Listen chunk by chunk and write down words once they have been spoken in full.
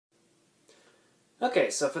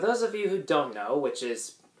Okay, so for those of you who don't know, which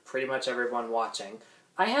is pretty much everyone watching,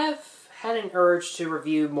 I have had an urge to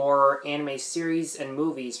review more anime series and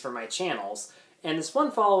movies for my channels, and this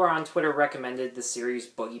one follower on Twitter recommended the series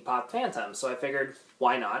Boogiepop Phantom, so I figured,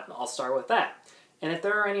 why not? I'll start with that. And if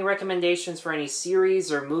there are any recommendations for any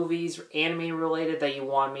series or movies, anime related, that you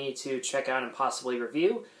want me to check out and possibly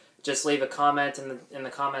review, just leave a comment in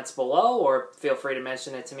the comments below, or feel free to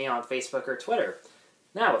mention it to me on Facebook or Twitter.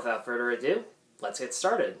 Now, without further ado, let's get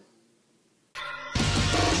started.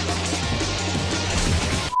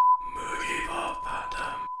 Boogiepop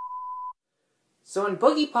Phantom. So in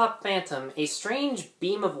Boogiepop Phantom, a strange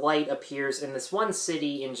beam of light appears in this one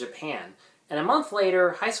city in Japan, and a month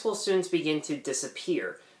later, high school students begin to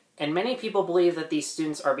disappear, and many people believe that these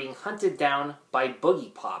students are being hunted down by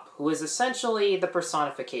Boogiepop, who is essentially the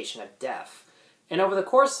personification of death. And over the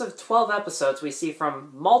course of 12 episodes, we see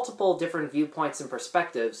from multiple different viewpoints and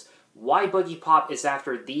perspectives why Boogiepop is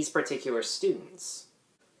after these particular students.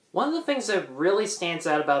 One of the things that really stands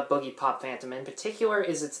out about Boogiepop Phantom in particular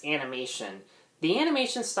is its animation. The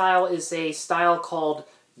animation style is a style called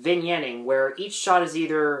vignetting, where each shot is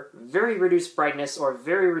either very reduced brightness or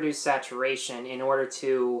very reduced saturation in order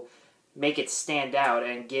to make it stand out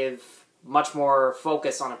and give much more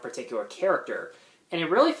focus on a particular character. And it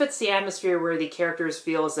really fits the atmosphere where the characters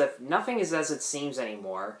feel as if nothing is as it seems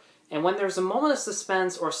anymore, and when there's a moment of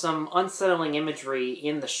suspense or some unsettling imagery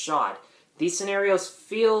in the shot, these scenarios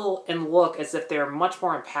feel and look as if they're much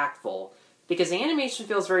more impactful, because the animation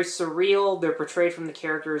feels very surreal. They're portrayed from the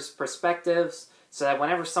characters' perspectives, so that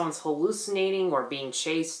whenever someone's hallucinating or being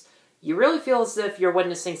chased, you really feel as if you're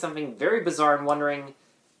witnessing something very bizarre and wondering,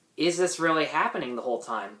 is this really happening the whole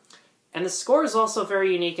time? And the score is also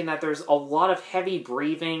very unique in that there's a lot of heavy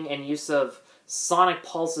breathing and use of sonic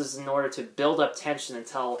pulses in order to build up tension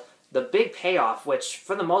until the big payoff, which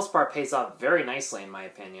for the most part pays off very nicely in my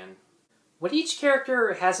opinion. What each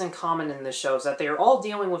character has in common in this show is that they are all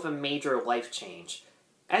dealing with a major life change.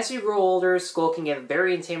 As you grow older, school can get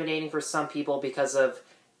very intimidating for some people because of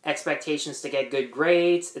expectations to get good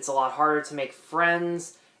grades, it's a lot harder to make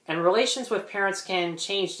friends, and relations with parents can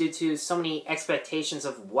change due to so many expectations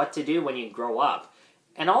of what to do when you grow up.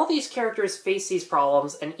 And all these characters face these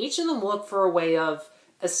problems, and each of them look for a way of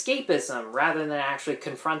escapism rather than actually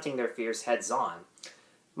confronting their fears heads-on.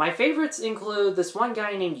 My favorites include this one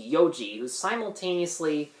guy named Yoji, who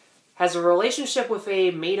simultaneously has a relationship with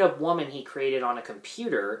a made-up woman he created on a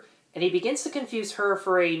computer, and he begins to confuse her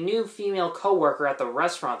for a new female co-worker at the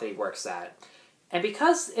restaurant that he works at. And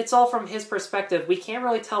because it's all from his perspective, we can't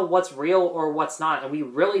really tell what's real or what's not, and we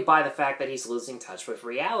really buy the fact that he's losing touch with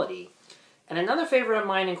reality. And another favorite of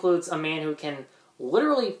mine includes a man who can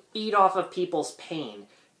literally feed off of people's pain,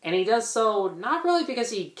 and he does so not really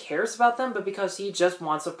because he cares about them, but because he just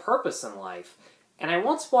wants a purpose in life. And I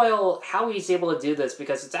won't spoil how he's able to do this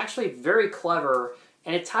because it's actually very clever,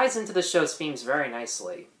 and it ties into the show's themes very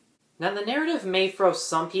nicely. Now, the narrative may throw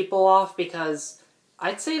some people off because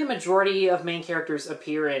I'd say the majority of main characters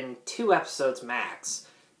appear in 2 episodes max.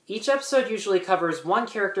 Each episode usually covers one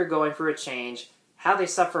character going through a change, how they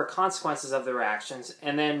suffer consequences of their actions,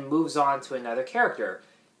 and then moves on to another character.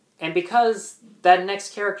 And because that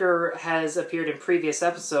next character has appeared in previous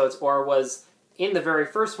episodes or was in the very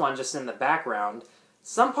first one just in the background,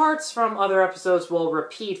 some parts from other episodes will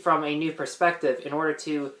repeat from a new perspective in order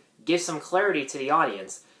to give some clarity to the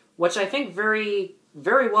audience, which I think very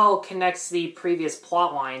well connects the previous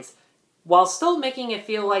plot lines, while still making it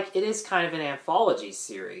feel like it is kind of an anthology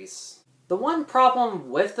series. The one problem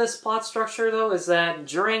with this plot structure, though, is that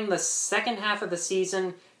during the second half of the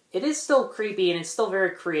season, it is still creepy and it's still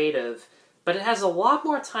very creative, but it has a lot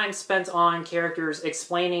more time spent on characters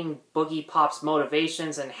explaining Boogiepop's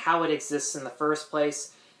motivations and how it exists in the first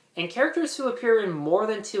place, and characters who appear in more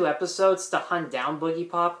than 2 episodes to hunt down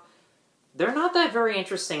Boogiepop, they're not that very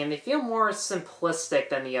interesting, and they feel more simplistic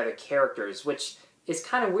than the other characters, which is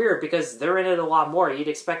kind of weird because they're in it a lot more. You'd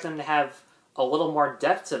expect them to have a little more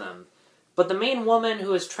depth to them. But the main woman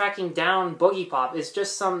who is tracking down Boogiepop is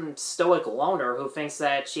just some stoic loner who thinks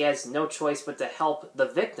that she has no choice but to help the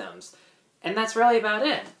victims. And that's really about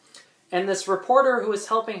it. And this reporter who is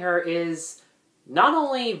helping her is not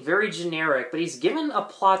only very generic, but he's given a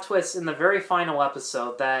plot twist in the very final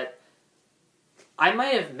episode that I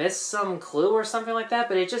might have missed some clue or something like that,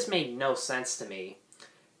 but it just made no sense to me.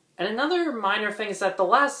 And another minor thing is that the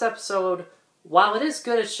last episode, while it is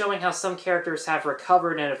good at showing how some characters have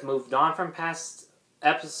recovered and have moved on from past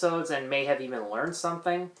episodes and may have even learned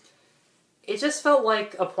something, it just felt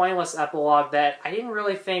like a pointless epilogue that I didn't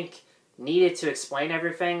really think needed to explain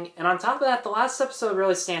everything. And on top of that, the last episode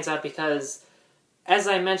really stands out because as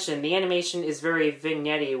I mentioned, the animation is very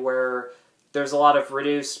vignette-y, where there's a lot of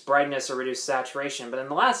reduced brightness or reduced saturation, but in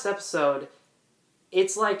the last episode,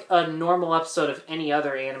 it's like a normal episode of any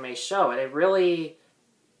other anime show, and it really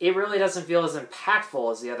doesn't feel as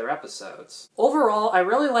impactful as the other episodes. Overall, I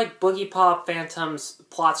really like Boogiepop Phantom's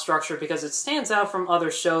plot structure because it stands out from other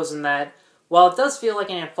shows in that, while it does feel like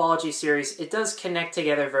an anthology series, it does connect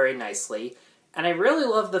together very nicely, and I really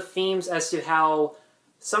love the themes as to how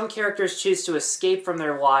some characters choose to escape from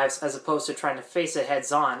their lives as opposed to trying to face it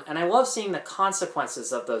heads on, and I love seeing the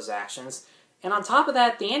consequences of those actions. And on top of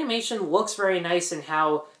that, the animation looks very nice in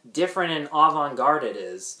how different and avant-garde it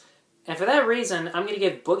is. And for that reason, I'm going to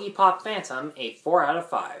give Boogiepop Phantom a 4 out of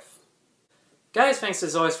 5. Guys, thanks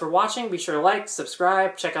as always for watching. Be sure to like,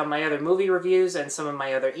 subscribe, check out my other movie reviews and some of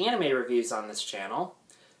my other anime reviews on this channel.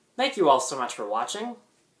 Thank you all so much for watching.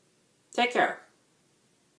 Take care.